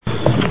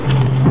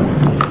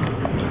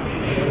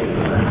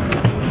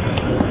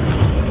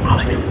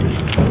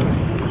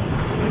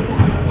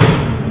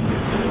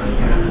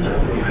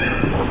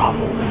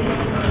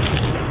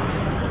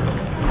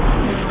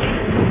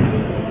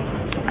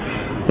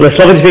Well, it's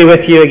lovely to be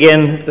with you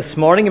again this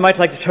morning. You might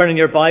like to turn in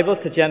your Bibles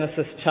to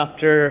Genesis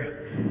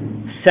chapter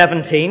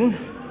 17.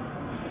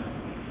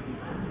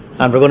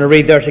 And we're going to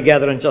read there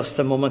together in just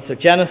a moment. So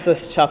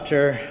Genesis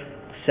chapter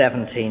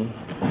 17.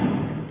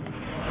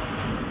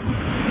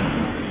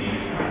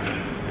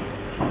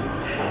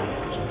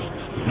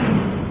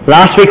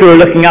 Last week we were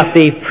looking at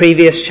the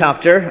previous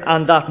chapter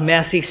and that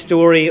messy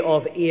story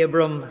of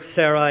Abram,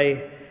 Sarai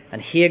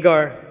and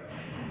Hagar.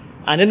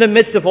 And in the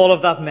midst of all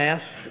of that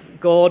mess,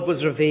 God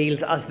was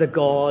revealed as the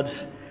God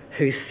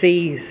who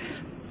sees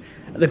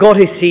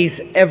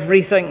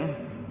everything.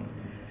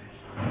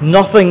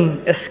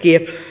 Nothing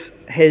escapes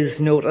his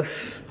notice.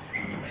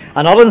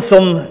 And not in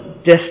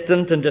some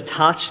distant and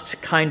detached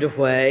kind of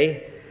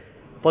way,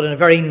 but in a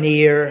very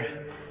near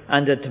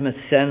and intimate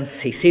sense.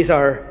 He sees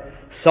our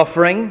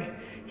suffering,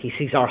 he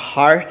sees our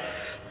hearts,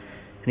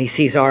 and he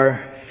sees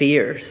our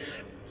fears.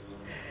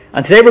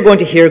 And today we're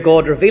going to hear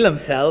God reveal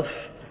himself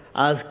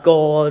as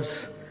God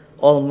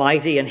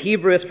Almighty. In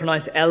Hebrew it's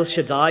pronounced El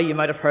Shaddai. You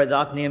might have heard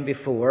that name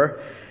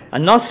before.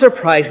 And not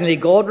surprisingly,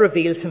 God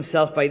reveals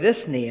himself by this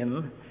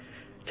name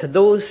to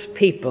those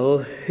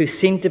people who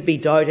seem to be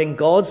doubting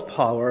God's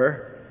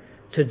power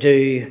to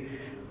do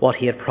what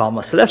he had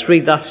promised. So let's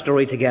read that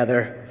story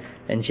together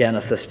in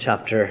Genesis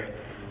chapter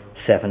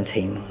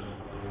 17.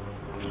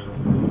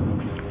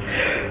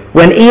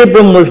 When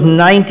Abram was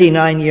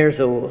 99 years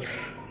old,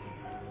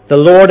 the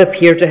Lord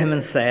appeared to him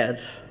and said,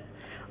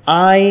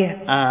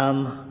 I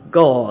am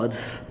God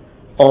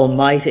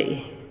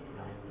Almighty.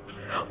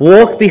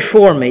 Walk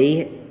before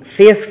me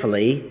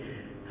faithfully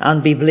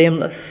and be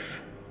blameless.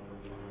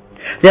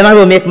 Then I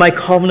will make my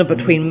covenant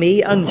between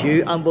me and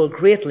you and will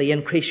greatly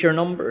increase your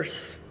numbers.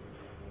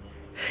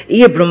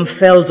 Abram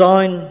fell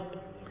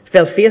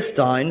face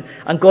down,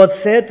 and God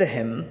said to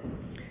him,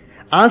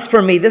 As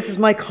for me, this is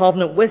my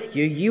covenant with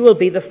you. You will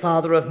be the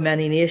father of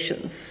many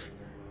nations.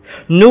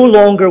 No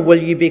longer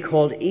will you be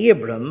called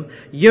Abram,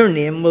 your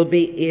name will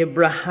be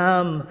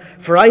Abraham,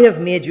 for I have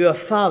made you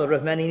a father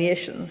of many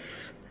nations.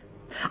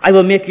 I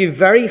will make you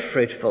very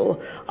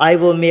fruitful, I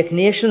will make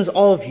nations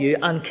of you,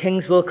 and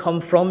kings will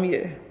come from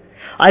you.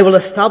 I will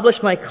establish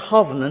my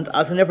covenant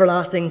as an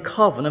everlasting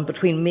covenant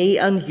between me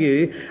and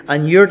you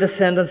and your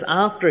descendants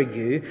after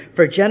you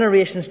for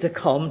generations to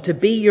come, to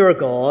be your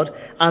God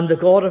and the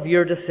God of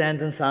your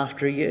descendants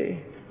after you.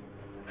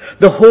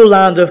 The whole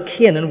land of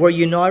Canaan, where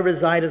you now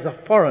reside as a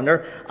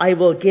foreigner, I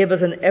will give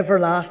as an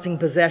everlasting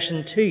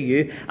possession to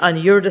you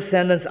and your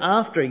descendants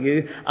after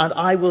you, and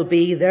I will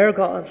be their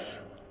God.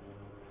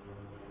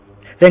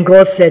 Then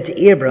God said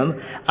to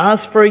Abram, As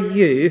for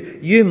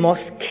you, you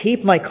must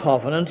keep my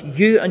covenant,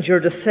 you and your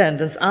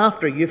descendants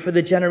after you for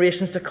the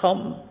generations to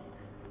come.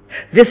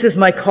 This is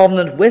my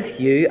covenant with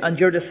you and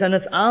your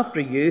descendants after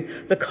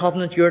you, the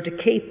covenant you are to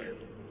keep.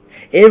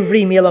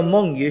 Every male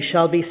among you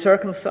shall be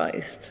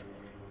circumcised.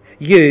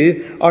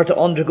 You are to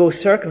undergo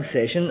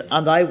circumcision,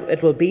 and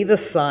it will be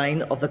the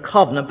sign of the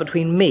covenant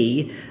between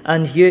me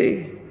and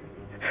you.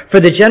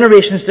 For the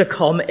generations to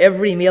come,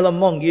 every male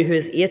among you who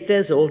is 8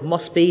 days old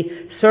must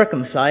be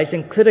circumcised,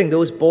 including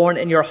those born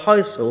in your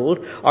household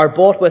or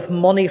bought with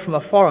money from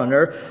a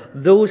foreigner,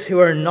 those who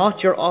are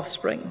not your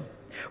offspring.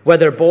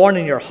 Whether born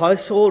in your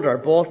household or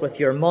bought with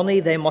your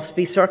money, they must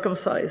be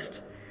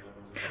circumcised.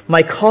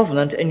 My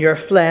covenant in your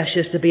flesh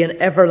is to be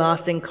an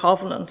everlasting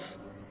covenant.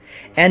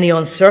 Any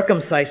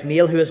uncircumcised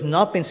male who has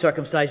not been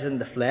circumcised in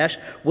the flesh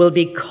will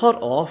be cut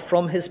off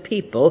from his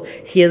people.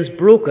 He has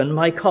broken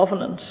my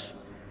covenant.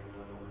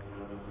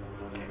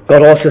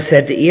 God also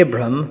said to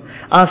Abram,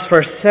 As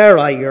for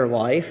Sarai, your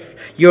wife,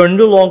 you are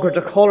no longer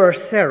to call her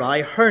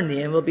Sarai. Her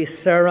name will be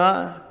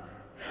Sarah.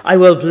 I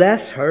will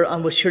bless her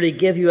and will surely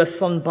give you a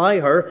son by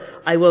her.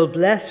 I will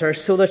bless her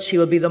so that she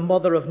will be the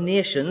mother of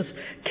nations.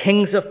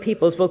 Kings of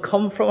peoples will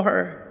come from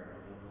her.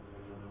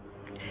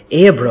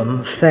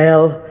 Abram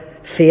fell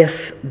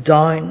face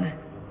down.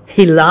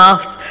 He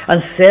laughed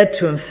and said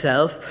to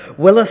himself,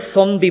 Will a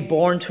son be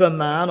born to a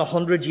man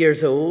 100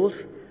 years old?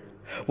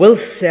 Will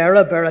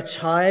Sarah bear a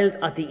child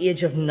at the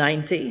age of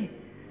 90?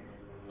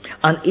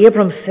 And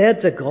Abram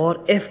said to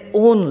God, If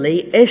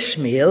only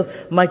Ishmael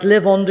might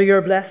live under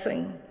your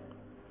blessing.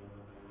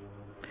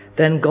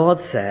 Then God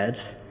said,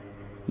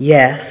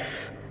 Yes,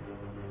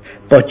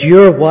 but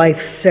your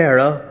wife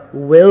Sarah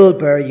will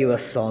bear you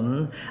a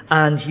son,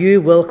 and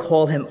you will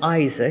call him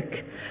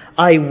Isaac.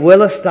 I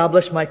will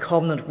establish my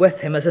covenant with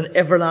him as an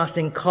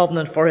everlasting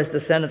covenant for his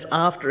descendants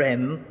after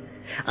him.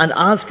 And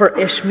as for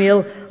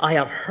Ishmael, I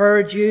have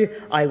heard you.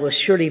 I will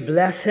surely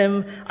bless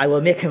him. I will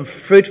make him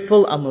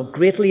fruitful and will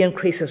greatly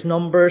increase his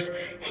numbers.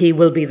 He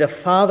will be the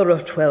father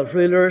of 12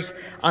 rulers,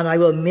 and I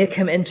will make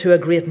him into a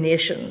great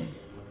nation.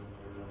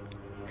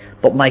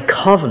 But my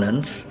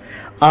covenant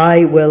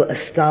I will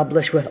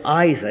establish with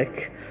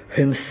Isaac,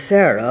 whom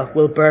Sarah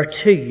will bear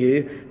to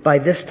you by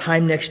this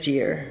time next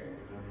year.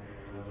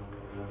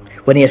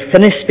 When he had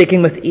finished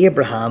speaking with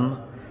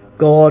Abraham,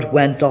 God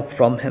went up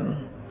from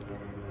him.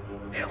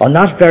 On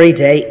that very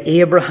day,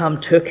 Abraham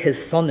took his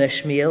son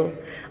Ishmael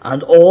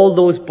and all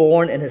those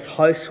born in his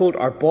household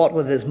are bought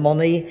with his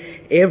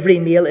money, every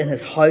male in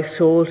his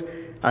household,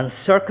 and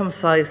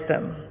circumcised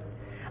them,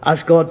 as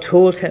God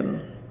told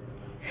him.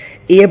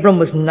 Abram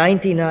was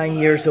 99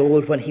 years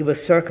old when he was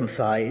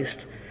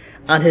circumcised,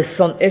 and his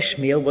son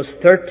Ishmael was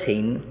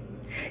 13.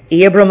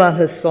 Abram and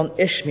his son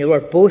Ishmael were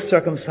both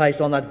circumcised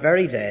on that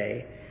very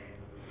day,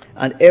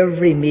 and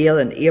every male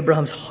in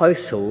Abraham's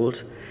household,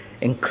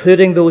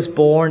 including those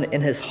born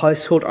in his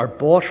household or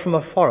bought from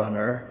a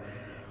foreigner,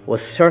 was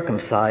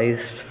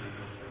circumcised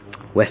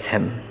with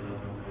him.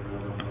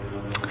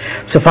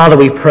 So, Father,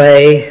 we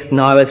pray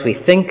now as we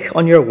think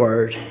on your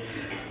word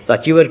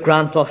that you would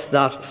grant us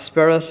that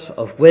spirit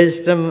of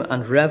wisdom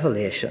and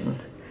revelation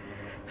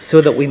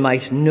so that we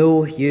might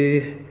know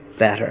you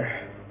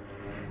better.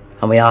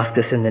 And we ask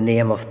this in the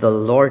name of the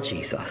Lord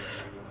Jesus.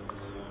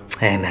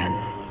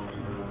 Amen.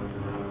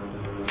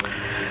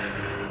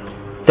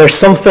 There's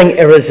something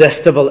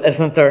irresistible,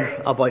 isn't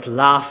there, about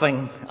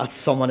laughing at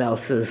someone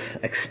else's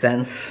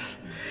expense.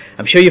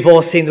 I'm sure you've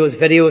all seen those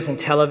videos on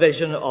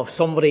television of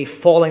somebody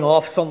falling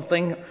off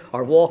something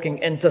or walking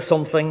into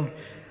something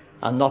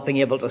and not being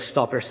able to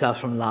stop yourself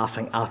from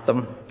laughing at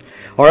them.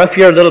 Or if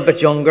you're a little bit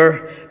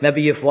younger,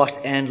 maybe you've watched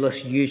endless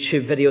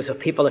YouTube videos of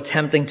people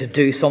attempting to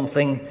do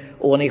something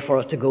only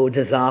for it to go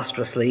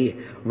disastrously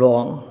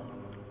wrong.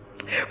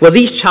 Well,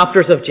 these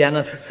chapters of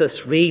Genesis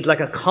read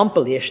like a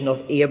compilation of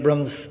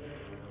Abram's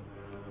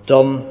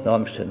dumb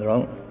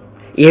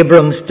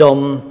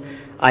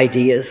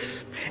ideas.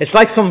 It's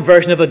like some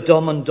version of a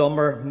Dumb and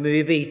Dumber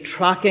movie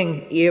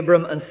tracking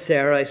Abram and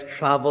Sarah's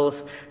travels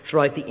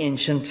throughout the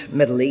ancient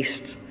Middle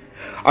East.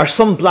 Or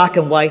some black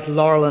and white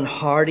Laurel and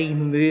Hardy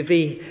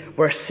movie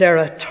where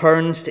Sarah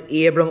turns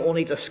to Abram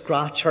only to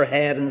scratch her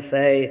head and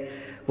say,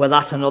 "Well,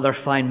 that's another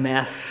fine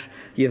mess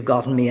you've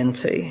gotten me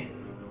into."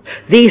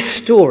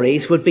 These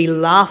stories would be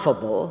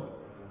laughable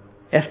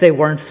if they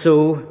weren't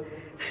so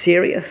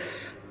serious.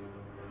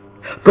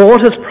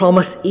 God has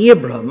promised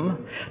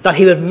Abram that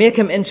he would make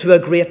him into a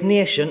great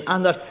nation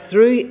and that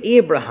through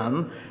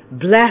Abraham,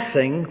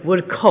 blessing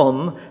would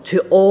come to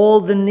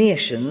all the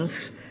nations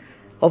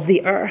of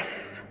the earth.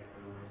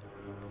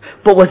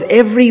 But with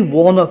every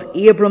one of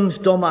Abram's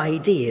dumb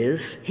ideas,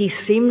 he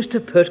seems to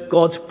put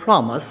God's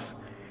promise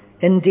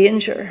in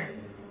danger.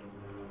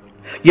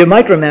 You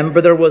might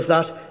remember there was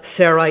that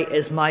Sarai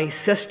is my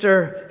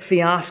sister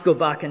fiasco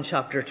back in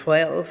chapter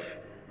 12.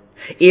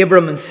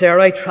 Abram and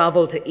Sarai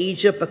travel to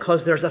Egypt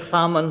because there's a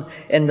famine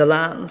in the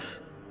land.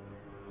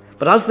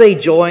 But as they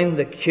join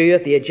the queue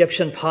at the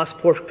Egyptian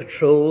passport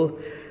patrol,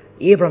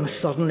 Abram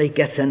suddenly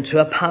gets into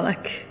a panic.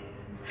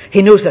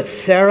 He knows that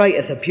Sarai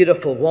is a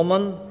beautiful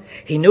woman.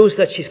 He knows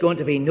that she's going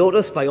to be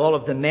noticed by all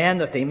of the men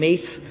that they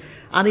meet,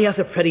 and he has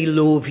a pretty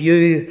low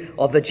view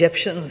of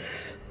Egyptians.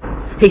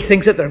 He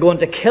thinks that they're going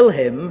to kill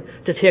him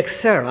to take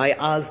Sarai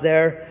as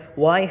their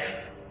wife.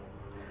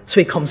 So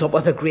he comes up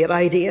with a great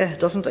idea,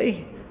 doesn't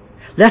he?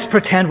 Let's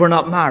pretend we're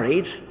not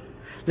married.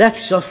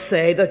 Let's just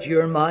say that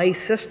you're my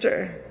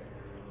sister.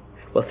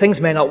 Well,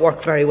 things may not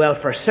work very well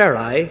for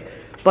Sarai,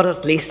 but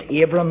at least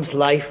Abram's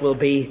life will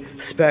be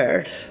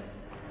spared.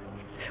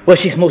 Well,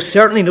 she's most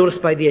certainly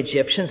noticed by the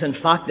Egyptians. In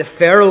fact, the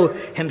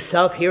Pharaoh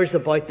himself hears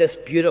about this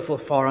beautiful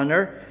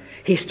foreigner.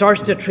 He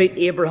starts to treat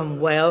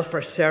Abraham well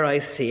for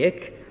Sarai's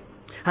sake.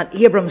 And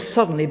Abram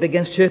suddenly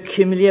begins to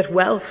accumulate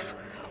wealth,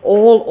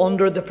 all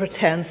under the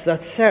pretense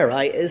that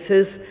Sarai is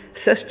his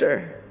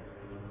sister.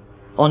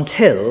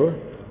 Until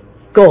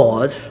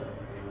God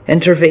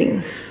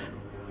intervenes.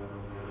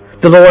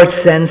 The Lord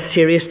sends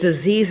serious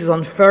diseases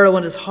on Pharaoh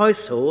and his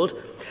household,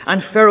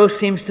 and Pharaoh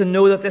seems to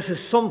know that this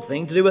is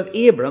something to do with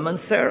Abram and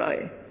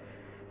Sarai.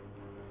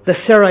 The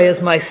Sarai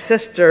is my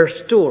sister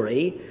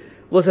story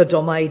was a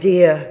dumb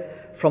idea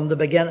from the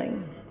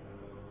beginning.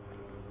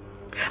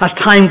 As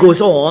time goes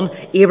on,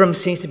 Abram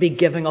seems to be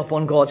giving up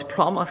on God's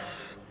promise.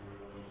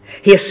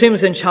 He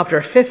assumes in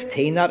chapter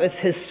 15 that it's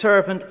his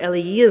servant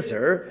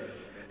Eliezer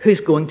who's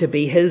going to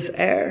be his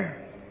heir.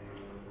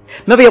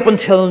 Maybe up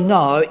until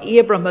now,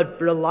 Abram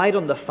had relied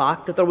on the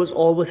fact that there was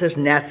always his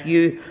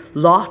nephew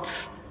Lot.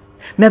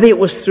 Maybe it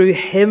was through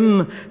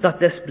him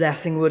that this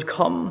blessing would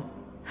come.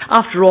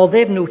 After all,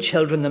 they've no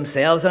children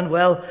themselves, and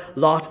well,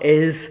 Lot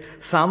is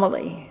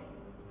family.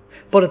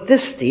 But at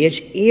this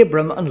stage,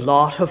 Abram and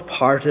Lot have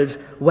parted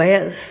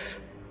ways.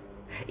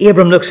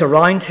 Abram looks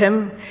around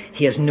him.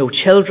 He has no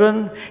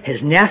children.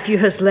 His nephew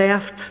has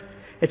left.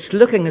 It's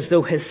looking as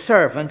though his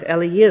servant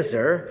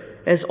Eliezer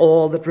is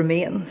all that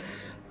remains.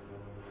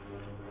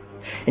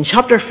 In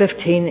chapter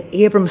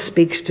 15, Abram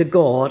speaks to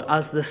God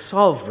as the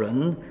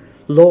sovereign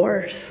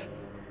Lord.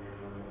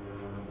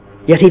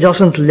 Yet he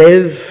doesn't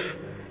live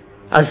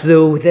as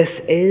though this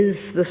is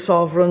the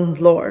sovereign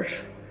Lord.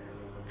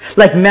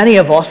 Like many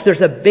of us,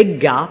 there's a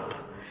big gap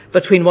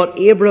between what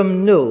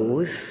Abram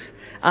knows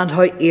and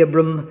how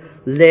Abram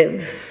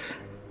lives.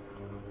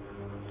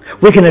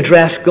 We can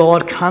address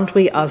God, can't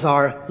we, as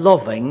our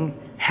loving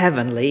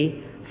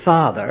heavenly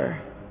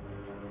Father,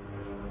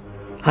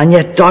 and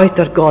yet doubt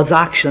that God's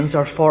actions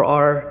are for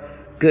our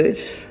good.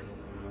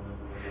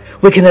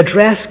 We can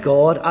address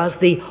God as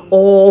the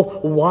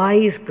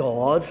all-wise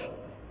God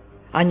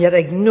and yet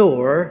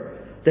ignore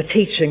the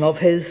teaching of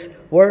His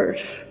Word.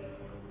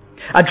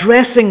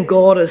 Addressing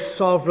God as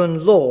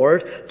sovereign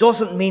Lord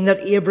doesn't mean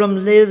that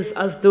Abram lives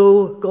as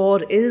though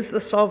God is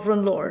the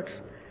sovereign Lord.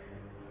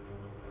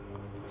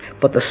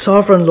 But the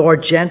sovereign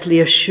Lord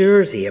gently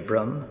assures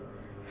Abram,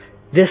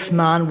 this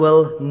man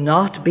will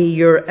not be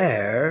your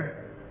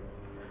heir,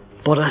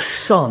 but a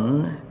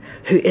son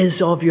who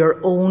is of your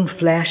own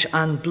flesh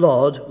and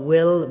blood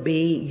will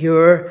be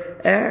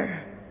your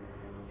heir.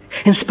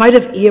 In spite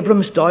of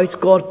Abram's doubts,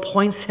 God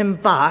points him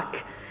back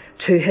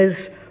to His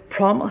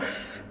promise.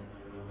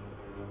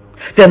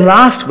 Then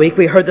last week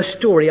we heard the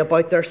story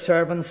about their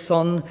servant's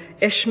son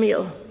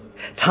Ishmael.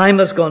 Time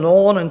has gone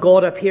on and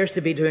God appears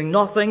to be doing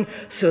nothing,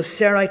 so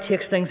Sarai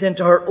takes things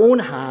into her own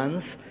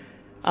hands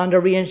and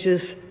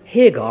arranges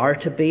Hagar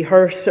to be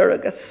her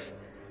surrogate.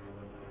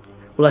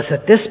 Well, it's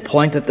at this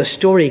point that the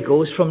story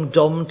goes from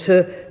dumb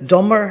to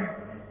dumber.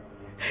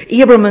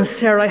 Abram and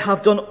Sarai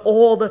have done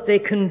all that they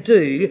can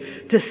do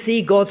to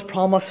see God's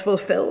promise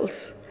fulfilled.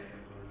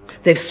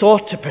 They've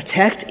sought to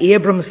protect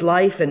Abram's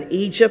life in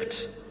Egypt.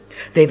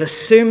 They've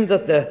assumed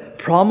that the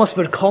promise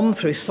would come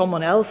through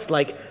someone else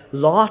like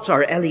Lot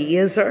or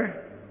Eliezer.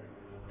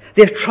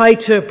 They've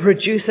tried to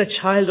produce a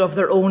child of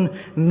their own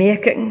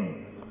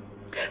making.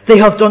 They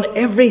have done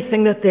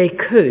everything that they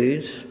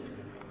could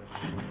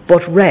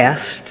but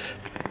rest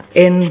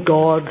in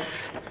God's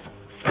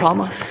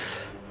promise.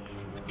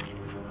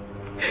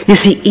 You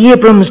see,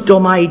 Abram's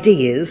dumb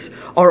ideas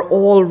are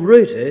all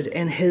rooted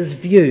in his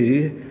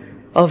view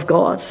of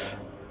God.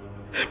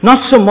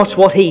 Not so much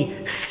what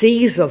he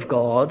sees of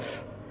God,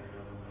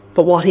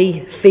 but what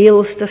he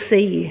fails to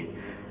see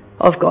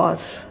of God.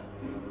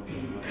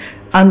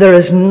 And there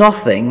is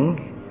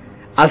nothing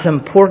as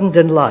important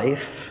in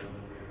life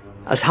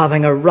as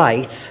having a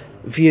right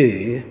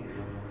view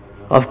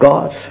of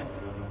God.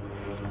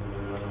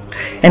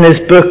 In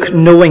his book,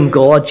 Knowing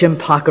God, Jim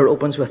Packer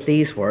opens with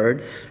these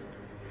words: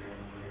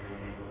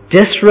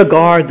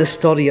 disregard the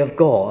study of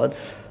God,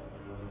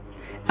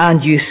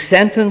 and you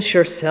sentence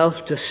yourself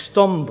to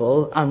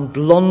stumble and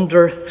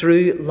blunder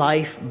through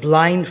life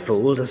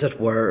blindfold, as it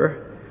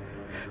were,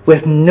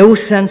 with no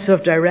sense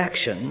of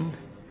direction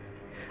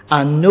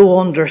and no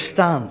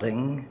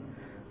understanding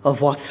of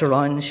what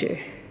surrounds you.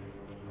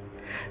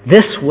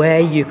 This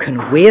way you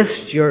can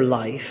waste your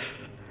life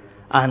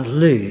and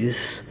lose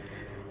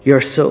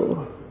your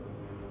soul.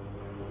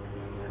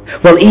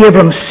 Well,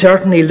 Abram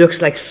certainly looks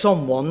like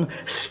someone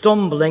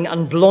stumbling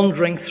and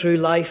blundering through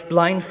life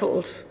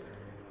blindfold.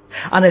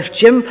 And if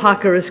Jim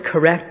Packer is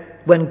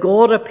correct, when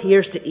God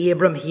appears to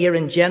Abram here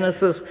in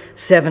Genesis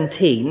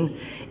 17,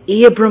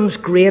 Abram's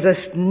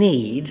greatest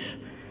need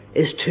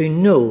is to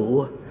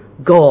know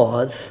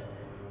God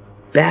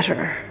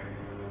better.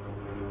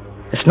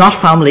 It's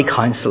not family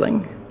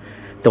counselling,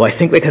 though I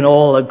think we can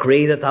all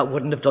agree that that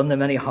wouldn't have done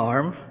them any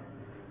harm.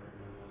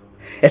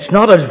 It's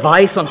not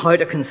advice on how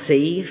to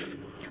conceive.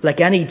 Like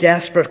any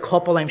desperate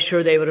couple, I'm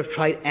sure they would have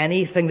tried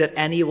anything that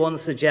anyone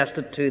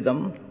suggested to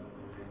them.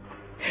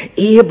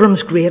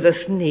 Abram's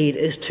greatest need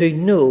is to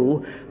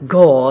know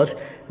God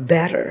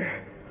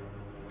better.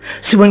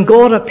 So when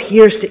God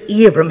appears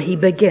to Abram, he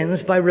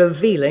begins by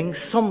revealing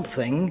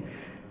something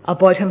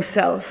about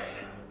himself.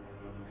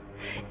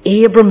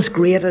 Abram's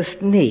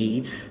greatest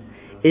need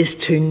is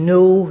to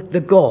know the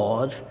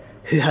God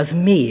who has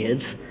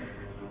made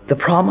the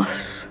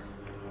promise.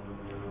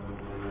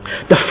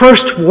 The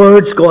first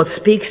words God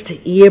speaks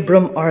to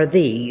Abram are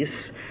these: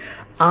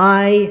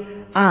 I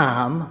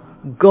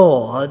am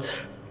God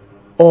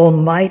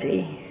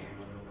Almighty.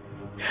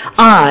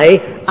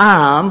 I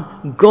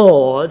am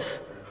God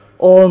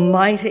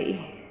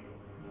Almighty.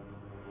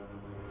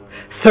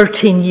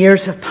 13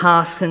 years have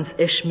passed since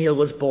Ishmael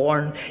was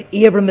born.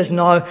 Abram is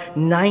now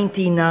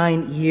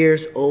 99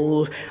 years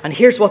old. And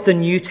here's what the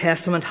New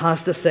Testament has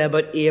to say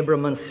about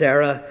Abram and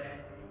Sarah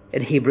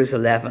in Hebrews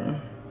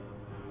 11.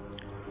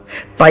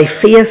 By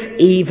faith,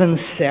 even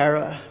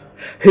Sarah,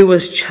 who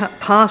was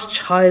past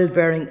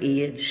childbearing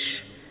age,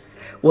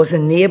 was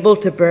enabled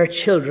to bear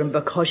children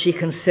because she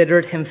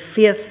considered him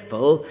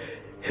faithful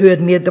who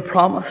had made the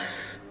promise.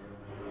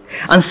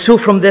 And so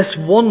from this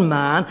one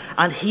man,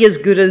 and he as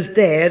good as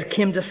dead,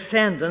 came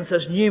descendants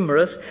as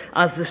numerous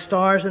as the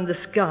stars in the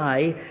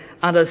sky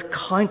and as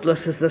countless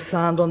as the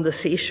sand on the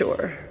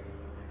seashore.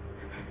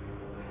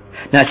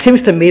 Now it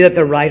seems to me that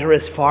the writer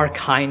is far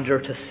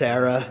kinder to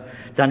Sarah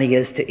than he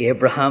is to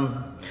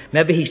Abraham.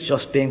 Maybe he's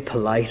just being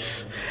polite.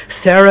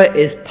 Sarah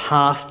is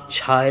past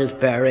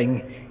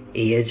childbearing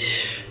age.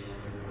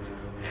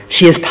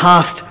 She is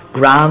past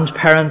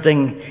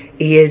grandparenting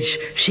age.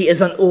 She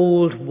is an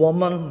old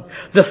woman.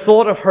 The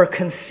thought of her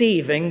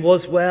conceiving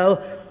was, well,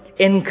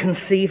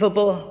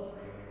 inconceivable.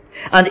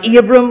 And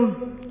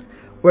Abram,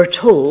 we're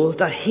told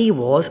that he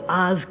was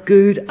as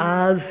good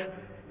as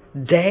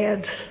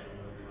dead.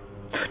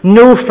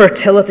 No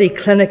fertility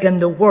clinic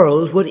in the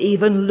world would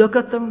even look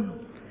at them.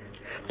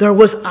 There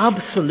was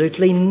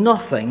absolutely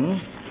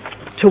nothing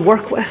to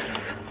work with.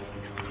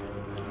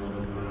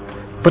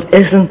 But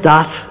isn't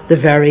that the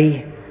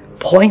very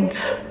point?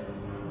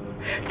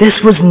 This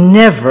was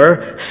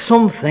never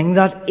something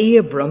that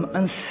Abram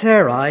and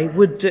Sarai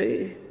would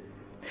do.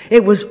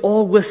 It was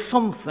always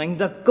something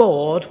that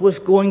God was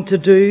going to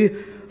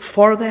do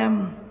for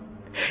them.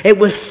 It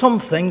was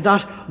something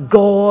that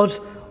God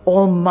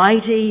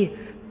Almighty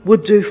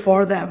would do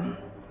for them.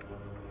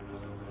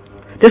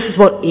 This is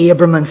what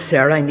Abram and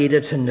Sarai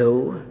needed to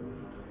know,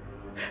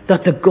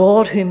 that the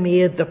God who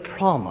made the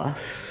promise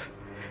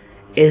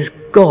is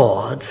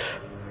God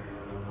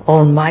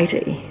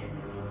Almighty.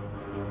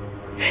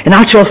 In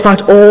actual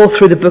fact, all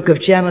through the book of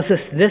Genesis,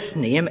 this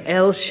name,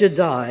 El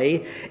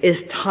Shaddai, is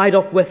tied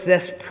up with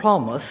this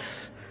promise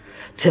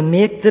to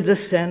make the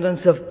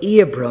descendants of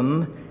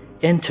Abram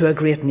into a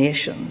great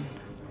nation.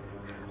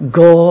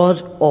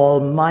 God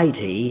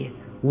Almighty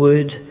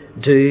would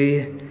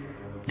do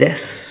this.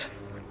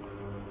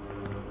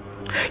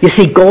 You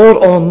see, God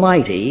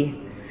Almighty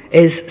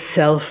is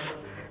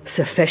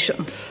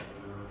self-sufficient.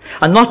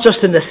 And not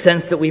just in the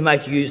sense that we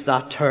might use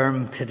that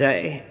term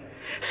today.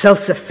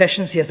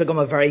 Self-sufficiency has become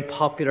a very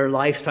popular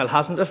lifestyle,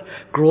 hasn't it?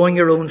 Growing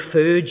your own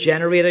food,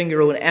 generating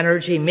your own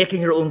energy,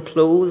 making your own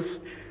clothes.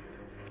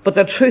 But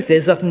the truth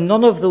is that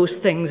none of those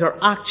things are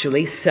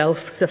actually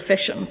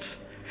self-sufficient.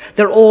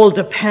 They're all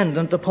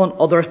dependent upon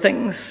other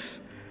things.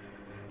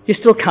 You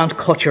still can't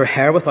cut your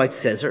hair without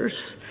scissors.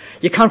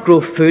 You can't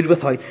grow food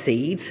without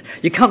seeds.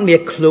 You can't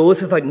make clothes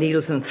without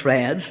needles and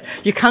threads.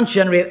 You can't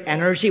generate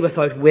energy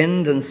without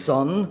wind and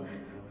sun.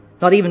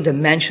 Not even to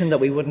mention that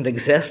we wouldn't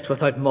exist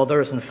without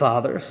mothers and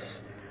fathers.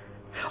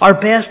 Our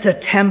best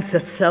attempts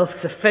at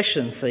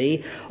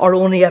self-sufficiency are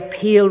only a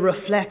pale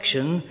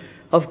reflection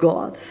of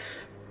God's.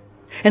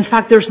 In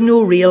fact, there's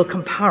no real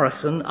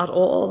comparison at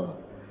all.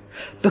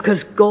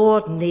 Because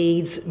God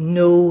needs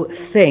no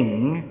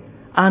thing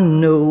and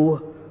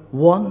no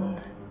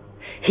one.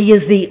 He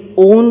is the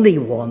only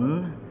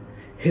one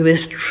who is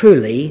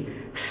truly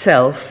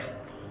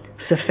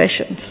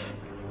self-sufficient.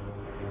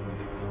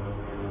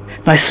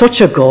 Now, such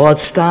a God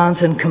stands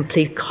in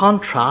complete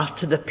contrast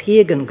to the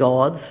pagan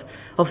gods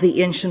of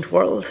the ancient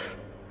world.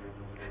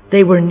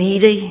 They were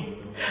needy.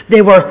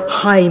 They were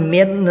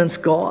high-maintenance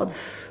gods.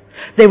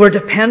 They were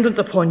dependent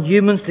upon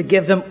humans to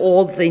give them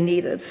all that they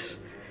needed.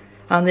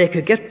 And they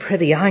could get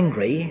pretty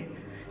angry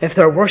if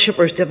their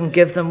worshippers didn't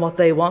give them what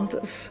they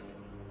wanted.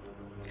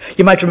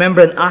 You might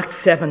remember in Acts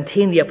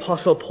 17, the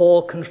Apostle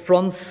Paul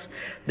confronts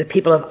the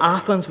people of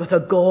Athens with a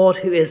God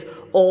who is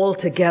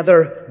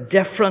altogether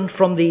different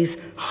from these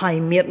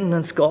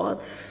high-maintenance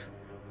gods.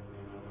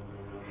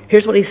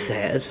 Here's what he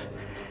says.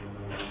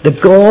 The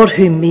God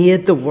who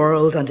made the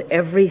world and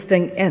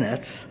everything in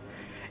it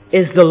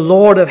is the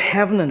Lord of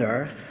heaven and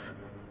earth,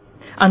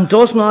 and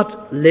does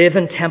not live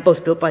in temples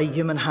built by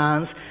human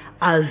hands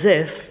as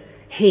if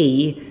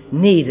he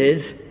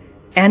needed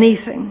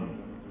anything.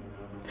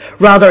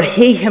 Rather,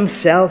 he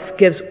himself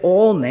gives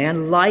all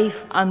men life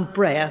and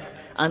breath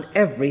and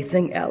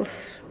everything else.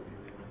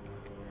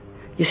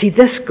 You see,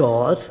 this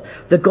God,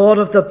 the God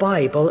of the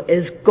Bible,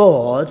 is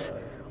God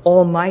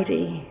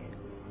Almighty.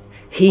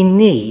 He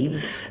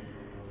needs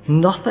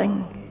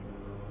nothing.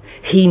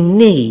 He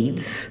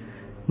needs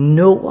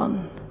no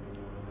one.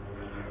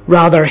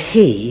 Rather,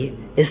 he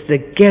is the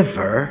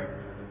giver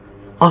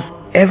of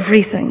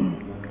everything.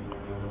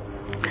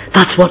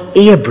 That's what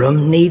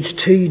Abram needs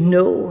to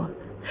know.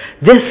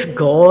 This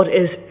God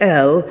is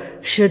El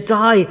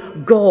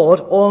Shaddai, God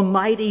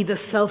Almighty, the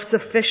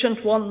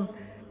self-sufficient one.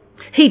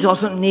 He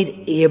doesn't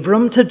need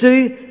Abram to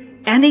do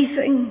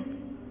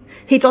anything.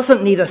 He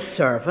doesn't need a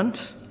servant.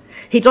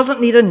 He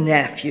doesn't need a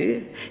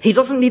nephew. He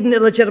doesn't need an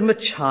illegitimate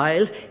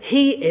child.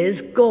 He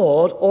is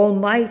God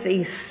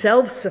Almighty,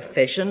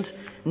 self-sufficient,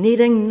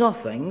 needing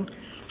nothing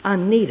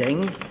and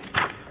needing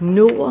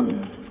no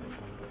one.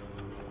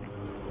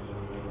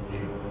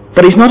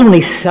 But he's not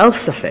only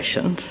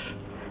self-sufficient,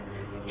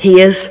 he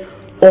is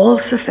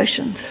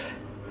all-sufficient.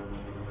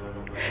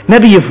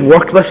 Maybe you've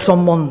worked with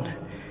someone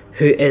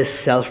who is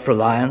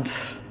self-reliant.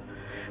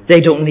 They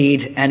don't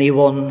need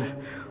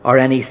anyone or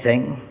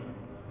anything.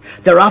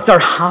 They're at their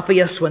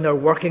happiest when they're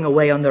working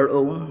away on their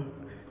own.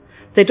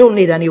 They don't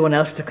need anyone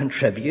else to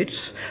contribute.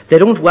 They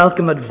don't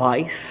welcome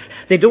advice.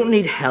 They don't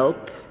need help.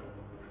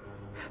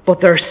 But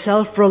their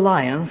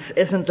self-reliance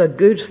isn't a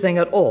good thing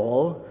at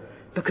all,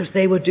 because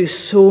they would do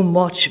so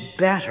much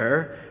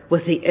better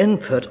with the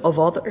input of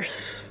others.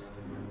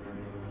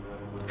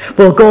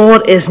 Well,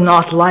 God is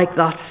not like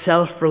that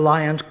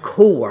self-reliant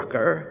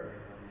co-worker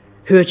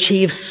who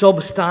achieves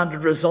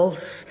substandard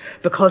results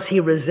because he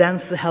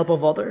resents the help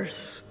of others.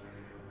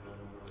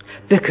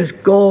 Because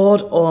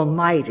God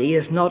Almighty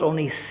is not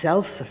only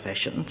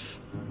self-sufficient,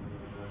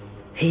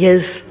 he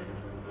is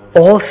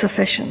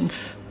all-sufficient.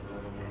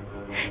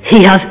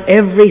 He has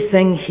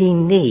everything he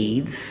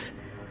needs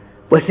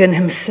within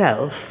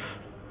himself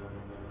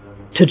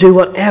to do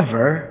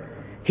whatever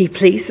he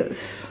pleases.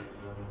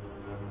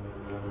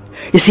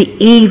 You see,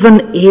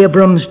 even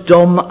Abram's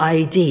dumb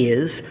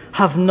ideas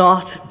have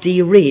not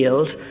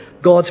derailed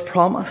God's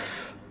promise.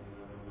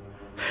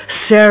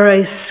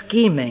 Sarah's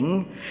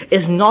scheming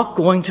is not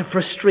going to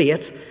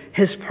frustrate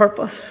his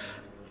purpose.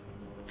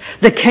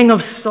 The king of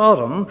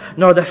Sodom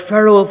nor the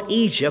Pharaoh of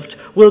Egypt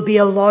will be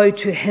allowed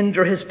to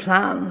hinder his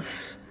plans,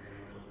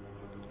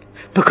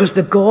 because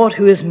the God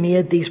who has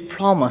made these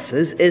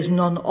promises is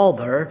none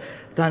other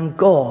than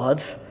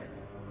God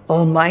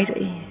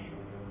Almighty.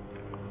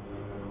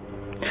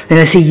 And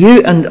I see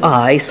you and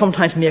I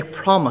sometimes make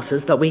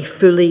promises that we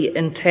fully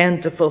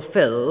intend to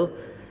fulfill,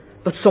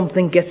 but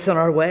something gets in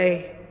our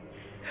way.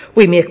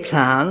 We make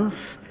plans,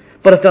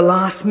 but at the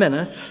last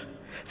minute,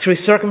 through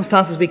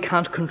circumstances we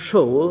can't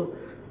control,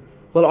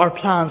 well, our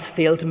plans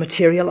fail to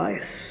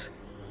materialize.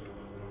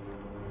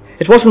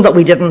 It wasn't that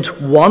we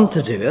didn't want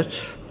to do it.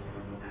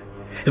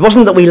 It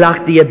wasn't that we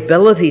lacked the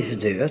ability to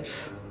do it,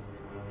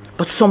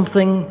 but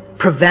something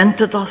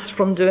prevented us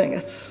from doing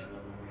it.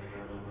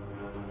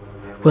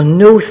 Well,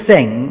 no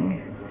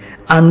thing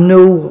and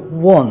no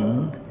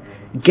one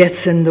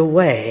gets in the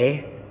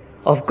way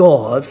of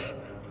God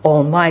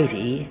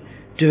Almighty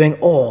doing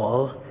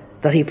all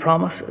that He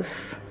promises.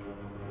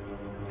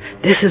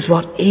 This is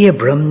what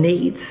Abram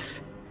needs.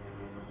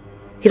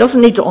 He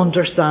doesn't need to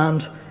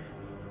understand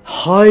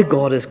how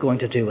God is going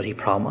to do what He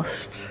promised.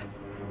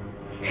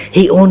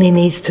 He only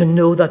needs to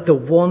know that the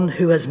one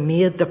who has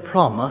made the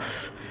promise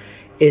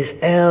is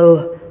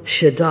El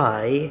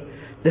Shaddai,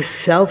 the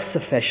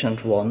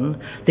self-sufficient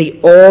one,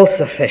 the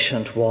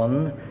all-sufficient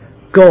one,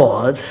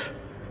 God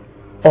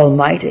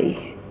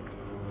Almighty.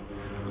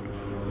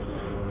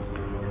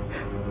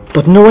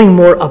 But knowing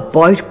more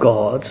about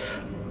God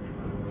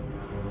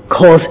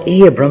caused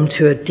Abram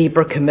to a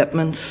deeper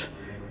commitment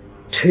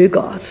to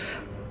God.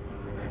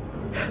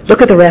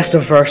 Look at the rest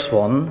of verse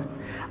 1.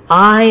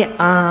 I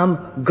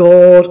am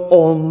God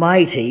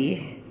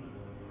Almighty.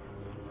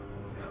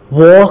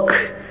 Walk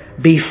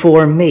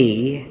before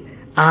me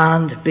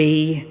and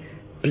be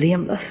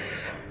blameless.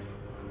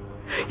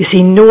 You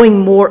see, knowing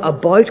more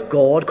about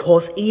God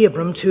caused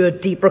Abram to a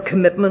deeper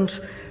commitment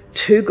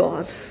to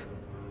God.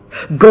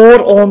 God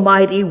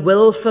Almighty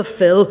will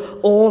fulfill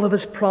all of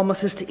His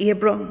promises to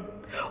Abram.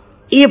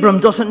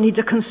 Abram doesn't need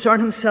to concern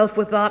himself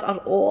with that at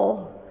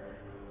all.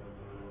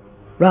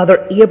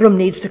 Rather, Abram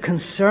needs to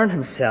concern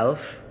himself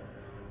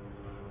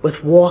with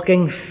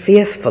walking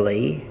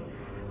faithfully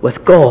with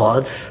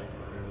God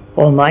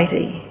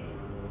Almighty.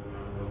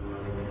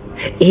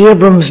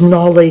 Abram's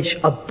knowledge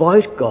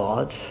about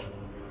God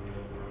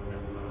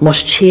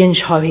must change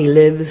how he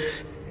lives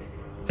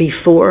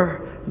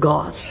before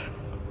God.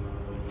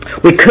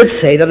 We could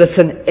say that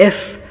it's an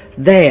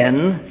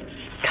if-then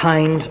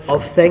kind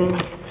of thing.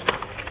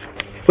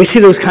 We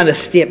see those kind of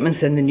statements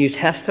in the New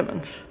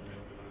Testament.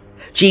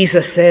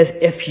 Jesus says,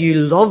 if you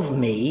love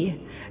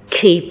me,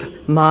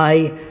 keep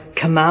my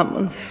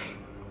commandments.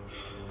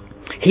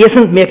 He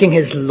isn't making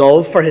His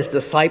love for His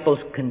disciples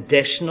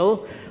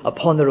conditional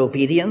upon their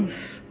obedience.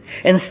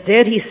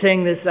 Instead, He's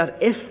saying this, that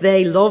if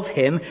they love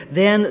Him,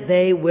 then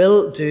they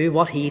will do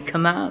what He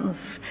commands.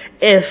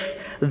 If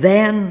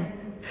then,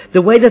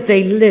 the way that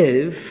they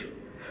live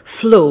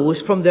flows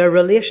from their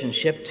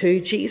relationship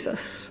to Jesus.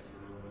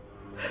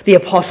 The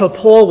Apostle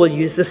Paul will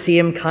use the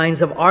same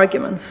kinds of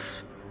arguments.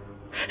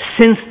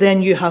 Since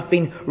then you have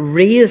been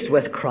raised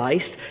with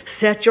Christ,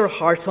 set your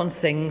hearts on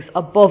things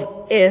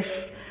above. If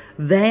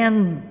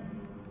then,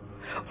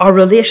 our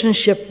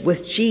relationship with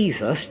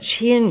Jesus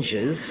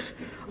changes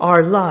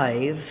our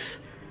lives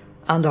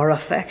and our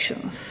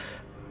affections.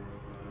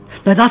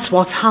 Now that's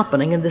what's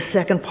happening in the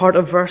second part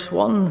of verse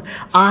 1.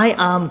 I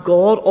am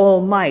God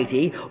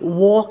Almighty,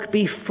 walk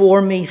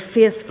before me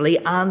faithfully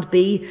and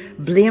be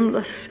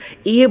blameless.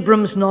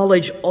 Abram's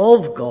knowledge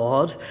of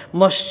God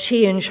must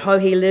change how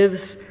he lives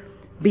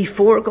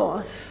before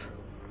God.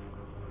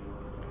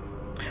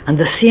 And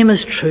the same is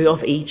true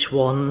of each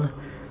one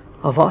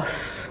of us.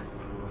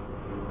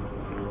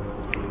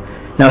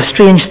 Now a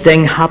strange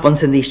thing happens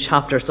in these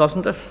chapters,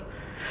 doesn't it?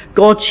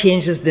 God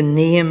changes the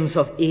names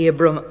of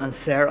Abram and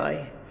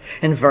Sarai.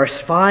 In verse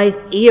 5,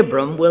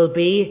 Abram will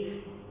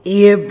be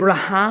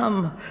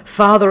Abraham,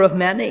 father of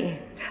many.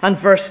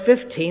 And verse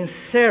 15,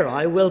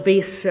 Sarai will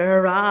be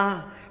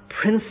Sarah,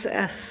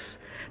 princess,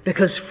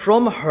 because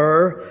from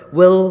her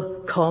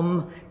will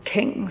come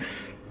kings.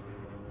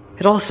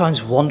 It all sounds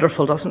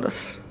wonderful, doesn't it?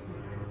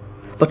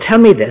 But tell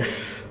me this,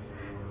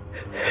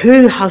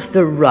 who has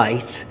the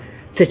right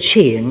to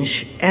change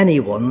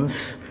anyone's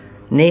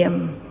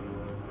name?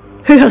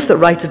 Who has the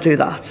right to do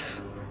that?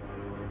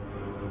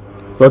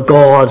 Well,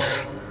 God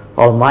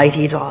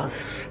Almighty does.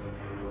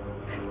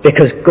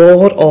 Because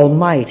God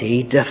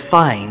Almighty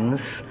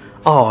defines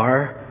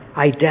our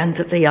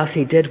identity as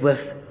He did with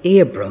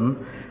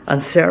Abram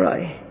and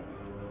Sarai.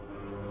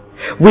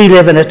 We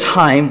live in a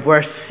time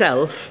where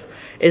self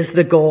is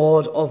the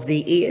god of the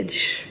age.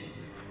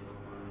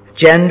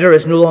 Gender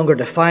is no longer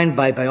defined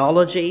by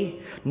biology.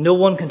 No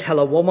one can tell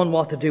a woman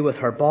what to do with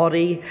her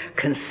body.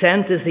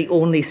 Consent is the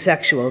only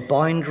sexual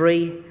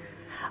boundary.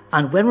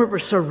 And when we're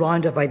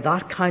surrounded by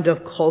that kind of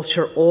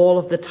culture all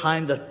of the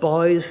time that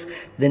bows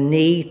the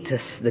knee to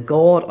the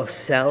God of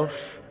self,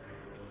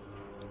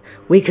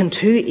 we can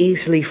too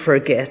easily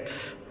forget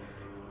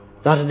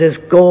that it is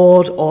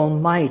God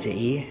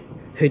Almighty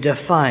who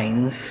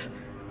defines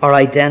our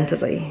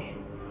identity,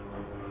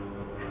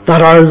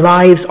 that our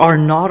lives are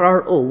not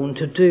our own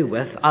to do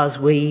with as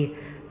we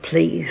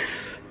please,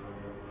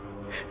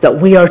 that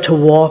we are to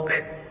walk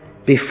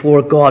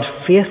before God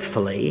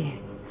faithfully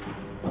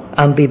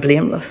and be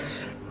blameless.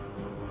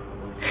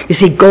 You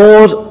see,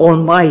 God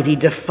Almighty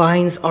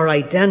defines our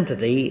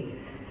identity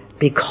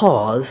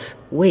because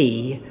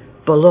we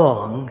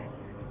belong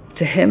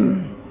to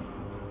Him.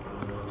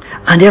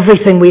 And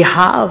everything we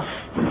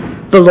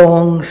have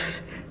belongs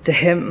to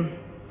Him.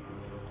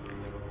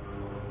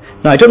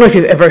 Now, I don't know if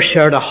you've ever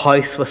shared a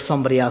house with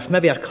somebody else.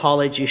 Maybe at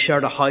college you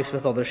shared a house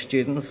with other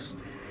students.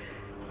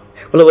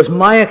 Well, it was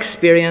my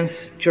experience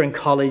during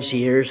college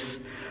years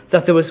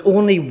that there was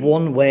only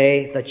one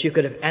way that you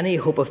could have any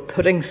hope of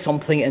putting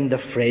something in the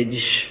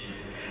fridge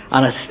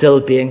and it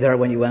still being there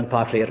when you went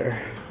back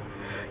later.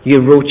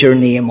 You wrote your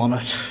name on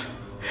it.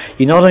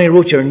 You not only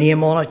wrote your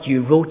name on it,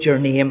 you wrote your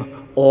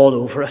name all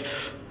over it.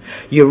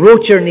 You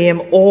wrote your name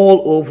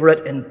all over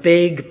it in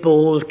big,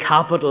 bold,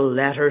 capital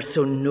letters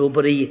so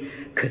nobody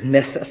could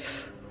miss it.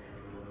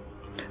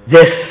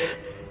 This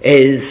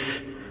is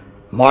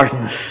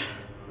Martin's.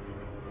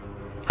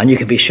 And you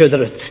could be sure that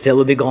it still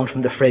would be gone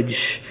from the fridge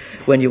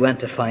when you went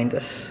to find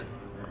it.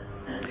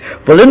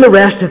 Well, in the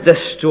rest of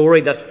this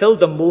story that filled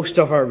the most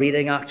of our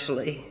reading,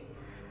 actually,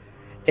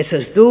 it's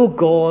as though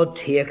God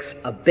takes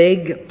a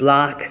big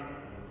black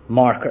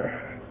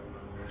marker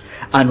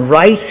and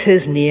writes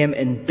His name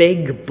in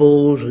big,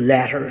 bold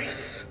letters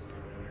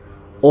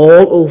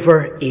all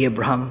over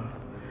Abraham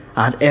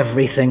and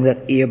everything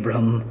that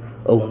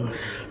Abraham owns.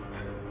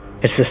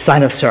 It's the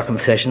sign of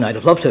circumcision. I'd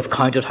have loved to have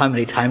counted how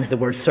many times the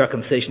word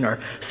circumcision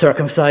or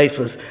circumcised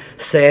was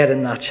said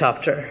in that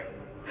chapter.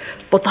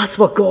 But that's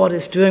what God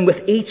is doing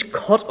with each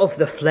cut of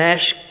the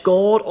flesh.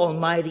 God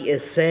Almighty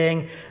is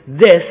saying,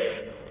 this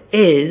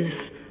is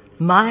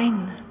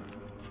mine.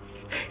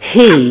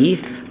 He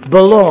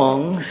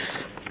belongs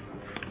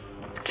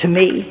to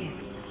me.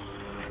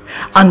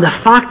 And the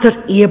fact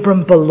that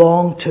Abram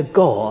belonged to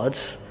God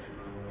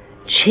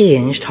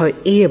changed how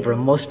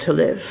Abram was to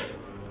live.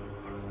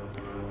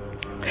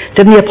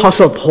 Didn't the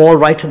Apostle Paul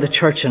write to the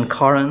church in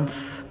Corinth,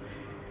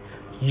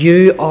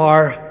 you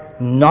are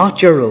not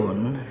your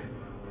own,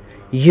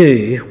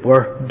 you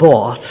were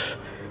bought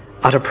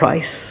at a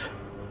price.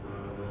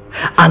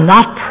 And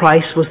that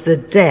price was the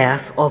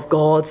death of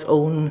God's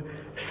own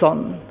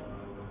Son.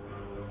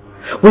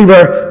 We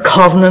were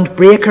covenant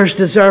breakers,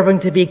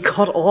 deserving to be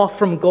cut off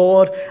from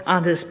God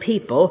and His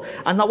people,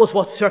 and that was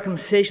what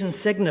circumcision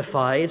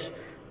signified.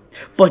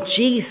 But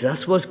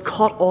Jesus was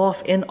cut off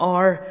in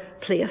our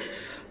place.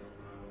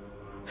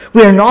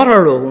 We are not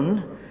our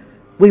own.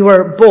 We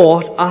were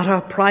bought at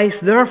a price.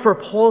 Therefore,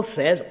 Paul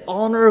says,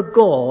 honour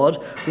God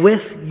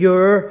with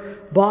your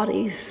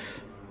bodies.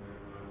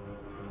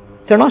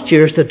 They're not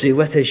yours to do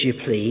with as you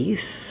please.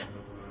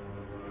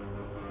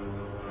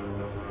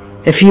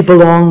 If you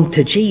belong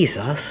to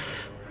Jesus,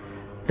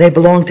 they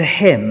belong to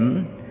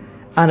Him,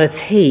 and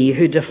it's He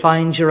who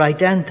defines your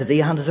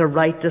identity and has a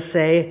right to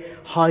say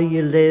how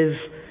you live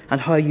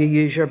and how you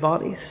use your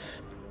bodies.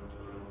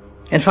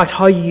 In fact,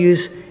 how you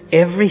use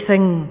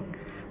everything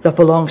that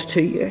belongs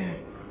to you.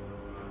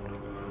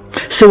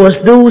 So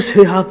as those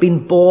who have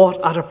been bought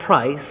at a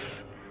price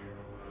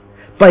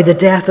by the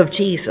death of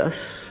Jesus,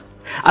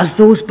 as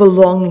those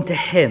belonging to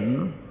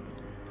Him,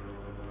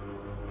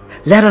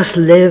 let us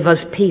live as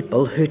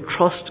people who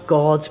trust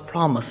God's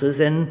promises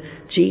in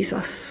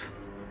Jesus.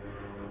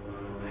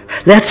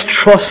 Let's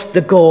trust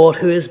the God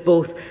who is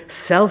both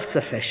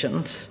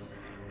self-sufficient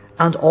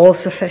and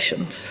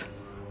all-sufficient.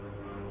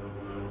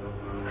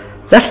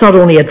 Let's not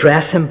only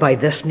address Him by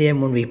this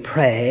name when we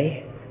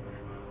pray,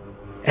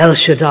 El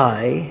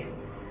Shaddai,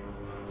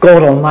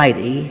 God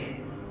Almighty,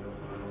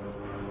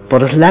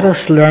 but let us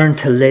learn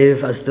to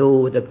live as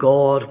though the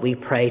God we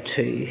pray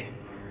to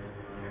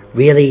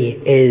really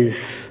is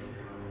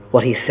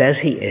what He says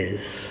He is,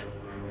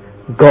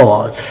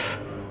 God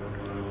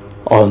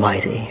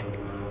Almighty.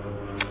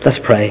 Let's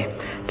pray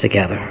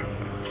together.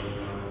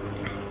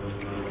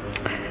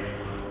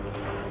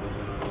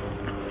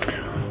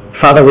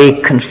 Father,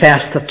 we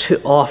confess that too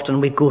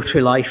often we go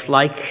through life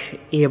like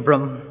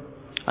Abram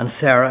and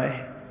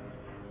Sarai,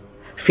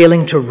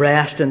 failing to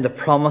rest in the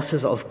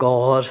promises of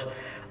God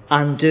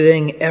and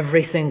doing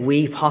everything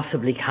we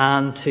possibly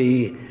can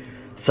to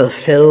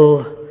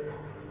fulfill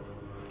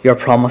your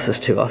promises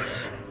to us.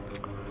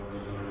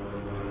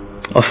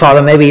 Oh,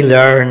 Father, may we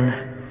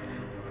learn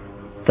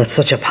that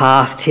such a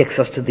path takes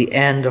us to the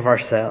end of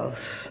ourselves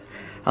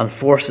and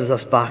forces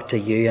us back to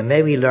you. And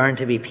may we learn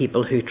to be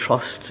people who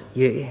trust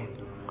you.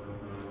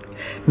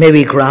 May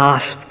we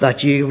grasp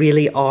that you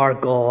really are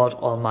God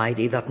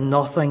Almighty, that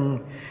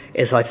nothing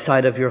is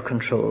outside of your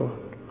control,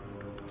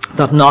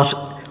 that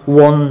not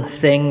one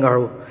thing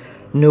or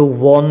no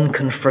one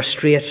can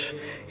frustrate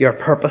your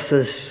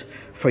purposes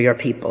for your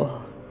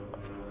people.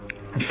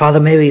 And Father,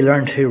 may we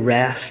learn to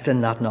rest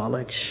in that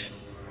knowledge.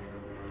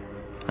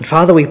 And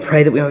Father, we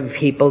pray that we may be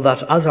people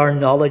that as our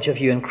knowledge of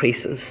you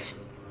increases,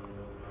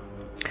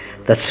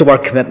 that so our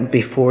commitment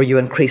before you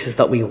increases,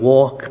 that we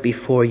walk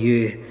before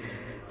you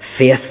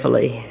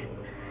faithfully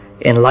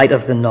in light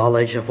of the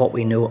knowledge of what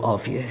we know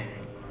of you.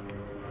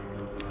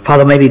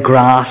 Father, may we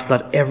grasp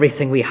that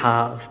everything we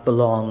have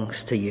belongs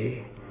to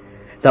you,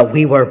 that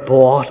we were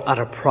bought at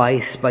a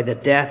price by the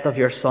death of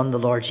your Son, the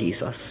Lord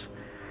Jesus,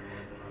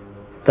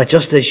 that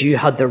just as you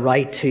had the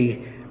right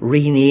to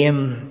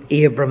rename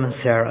Abram and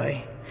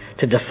Sarai,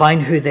 to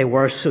define who they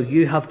were, so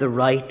you have the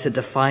right to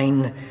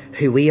define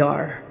who we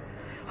are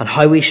and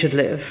how we should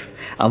live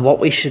and what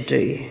we should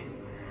do.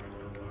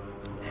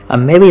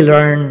 And may we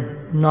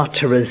learn not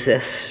to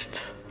resist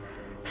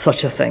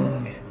such a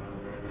thing,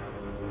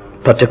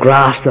 but to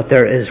grasp that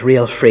there is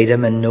real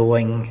freedom in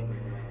knowing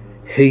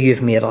who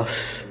you've made us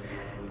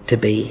to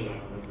be.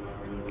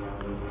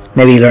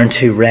 May we learn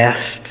to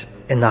rest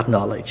in that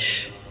knowledge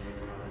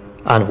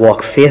and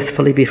walk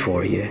faithfully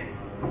before you.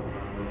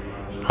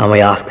 And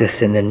we ask this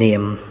in the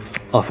name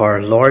of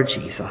our Lord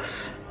Jesus.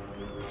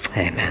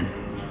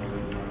 Amen.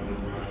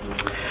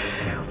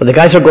 Well, the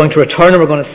guys are going to return and we're going to